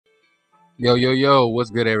Yo, yo, yo, what's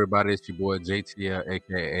good, everybody? It's your boy JTL,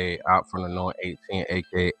 aka Out from the North 18,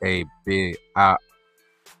 aka Big Out,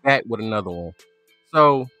 back with another one.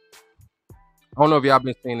 So, I don't know if y'all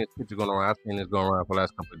been seeing this picture going around. I've seen this going around for the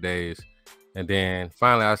last couple of days. And then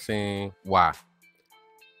finally, I seen why.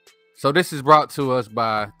 So, this is brought to us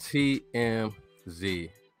by TMZ.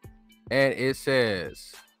 And it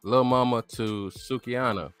says, Lil Mama to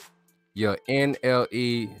Sukihana, your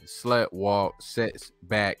NLE slut walk sets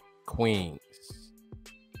back queens.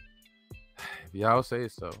 If y'all say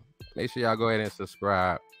so, make sure y'all go ahead and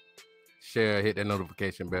subscribe, share, hit that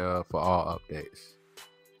notification bell for all updates.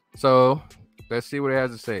 So let's see what it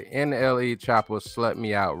has to say. NLE Chopper Slut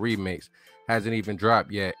Me Out remix hasn't even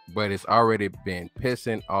dropped yet, but it's already been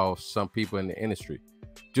pissing off some people in the industry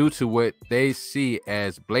due to what they see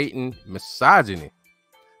as blatant misogyny.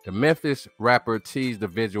 The Memphis rapper teased the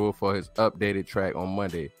visual for his updated track on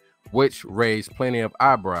Monday, which raised plenty of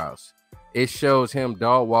eyebrows. It shows him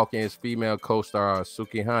dog walking his female co-star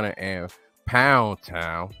Sukihana and Pound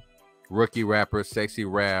Town rookie rapper Sexy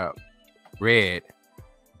Rap Red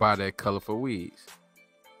by their colorful weeds.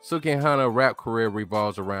 Sukihana's rap career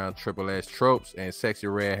revolves around Triple S tropes, and Sexy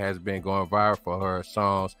Red has been going viral for her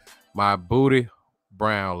songs My Booty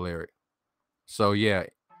Brown lyric. So yeah,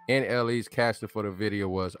 NLE's casting for the video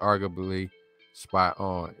was arguably spot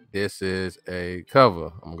on. This is a cover.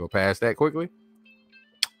 I'm gonna go past that quickly.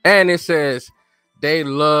 And it says they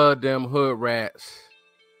love them hood rats.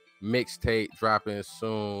 Mixtape dropping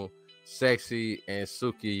soon. Sexy and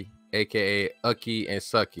Suki, aka Ucky and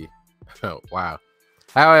Sucky. Wow.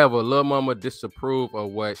 However, Lil Mama disapproved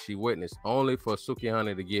of what she witnessed, only for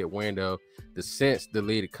Sukihana to get wind of the since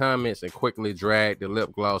deleted comments and quickly drag the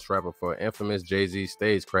lip gloss rapper for infamous Jay-Z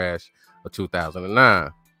stage crash of 2009.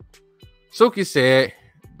 Suki said,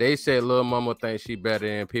 they said Lil Mama thinks she better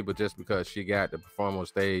than people just because she got to perform on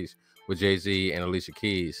stage with Jay-Z and Alicia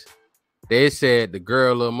Keys. They said the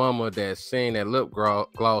girl Lil Mama that sang that lip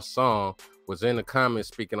gloss song was in the comments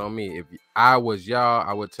speaking on me. If I was y'all,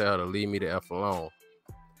 I would tell her to leave me the F alone.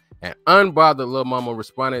 And unbothered Lil Mama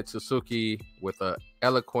responded to Suki with an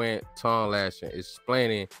eloquent tongue lashing,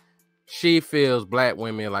 explaining she feels black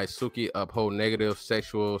women like Suki uphold negative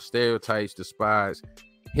sexual stereotypes, despise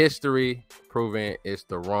history, proving it's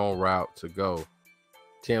the wrong route to go.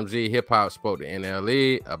 TMZ Hip Hop spoke to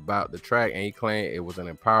NLE about the track, and he claimed it was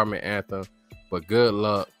an empowerment anthem, but good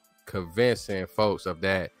luck convincing folks of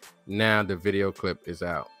that. Now the video clip is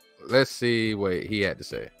out. Let's see what he had to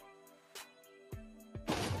say.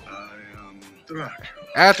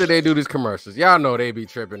 After they do these commercials, y'all know they be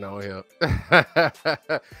tripping on him.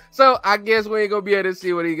 So I guess we ain't gonna be able to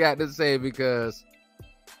see what he got to say because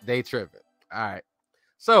they tripping. All right.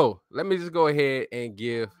 So let me just go ahead and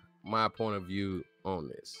give my point of view on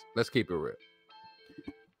this. Let's keep it real.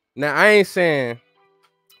 Now, I ain't saying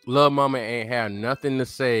Lil Mama ain't have nothing to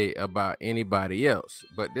say about anybody else,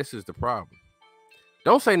 but this is the problem.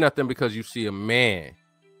 Don't say nothing because you see a man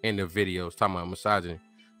in the videos talking about misogyny.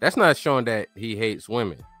 That's not showing that he hates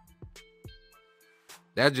women.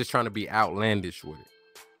 That's just trying to be outlandish with it.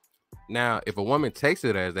 Now, if a woman takes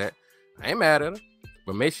it as that, I ain't mad at her.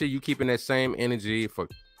 But make sure you keeping that same energy for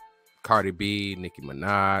Cardi B, Nicki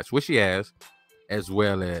Minaj, which she has, as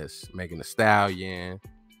well as Megan Thee Stallion,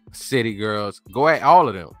 City Girls. Go at all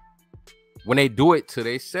of them when they do it to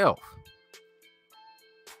themselves.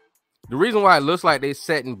 The reason why it looks like they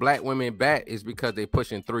setting black women back is because they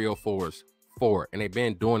pushing 304s forward, and they've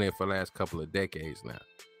been doing it for the last couple of decades now.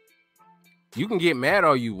 You can get mad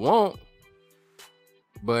all you want,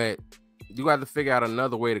 but you got to figure out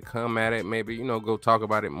another way to come at it. Maybe, go talk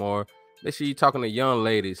about it more. Make sure you're talking to young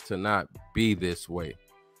ladies to not be this way.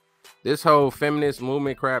 This whole feminist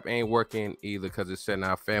movement crap ain't working either because it's setting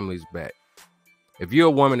our families back. If you're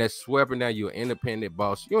a woman that's sweeping down, you're an independent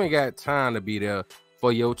boss, you ain't got time to be there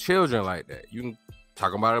for your children like that. You can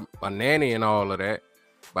talk about a nanny and all of that,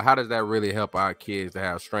 but how does that really help our kids to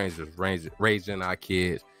have strangers raising our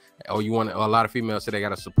kids? Or a lot of females say they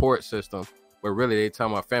got a support system, but really they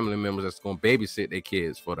talking about family members that's going to babysit their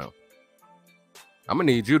kids for them. I'm going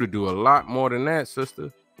to need you to do a lot more than that,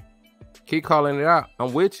 sister. Keep calling it out.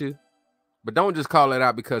 I'm with you. But don't just call it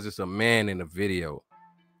out because it's a man in the video.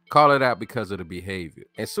 Call it out because of the behavior.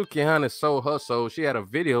 And Sukihana sold her soul. She had a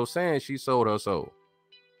video saying she sold her soul.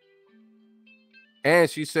 And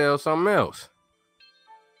she sells something else.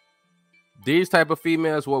 These type of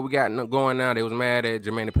females, what we got going now, they was mad at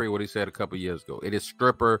Jermaine Dupri, what he said a couple years ago. It is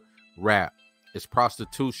stripper rap. It's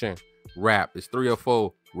prostitution rap. It's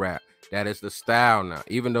 304 rap. That is the style now.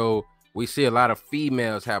 Even though we see a lot of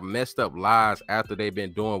females have messed up lives after they've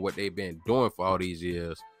been doing what they've been doing for all these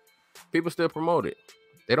years, people still promote it.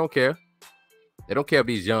 They don't care. They don't care if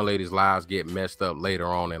these young ladies' lives get messed up later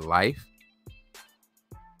on in life.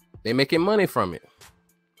 They're making money from it.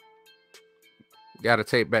 Got to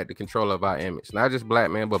take back the control of our image. Not just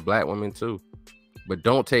black men, but black women too. But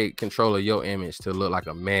don't take control of your image to look like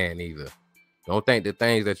a man either. Don't think the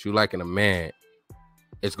things that you like in a man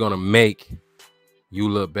is going to make you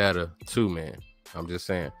look better too, man. I'm just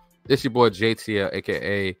saying. This your boy JTL,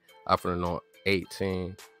 a.k.a. Alpha North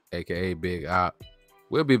 18, a.k.a. Big Op.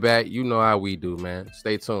 We'll be back. You know how we do, man.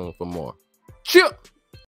 Stay tuned for more. Chill.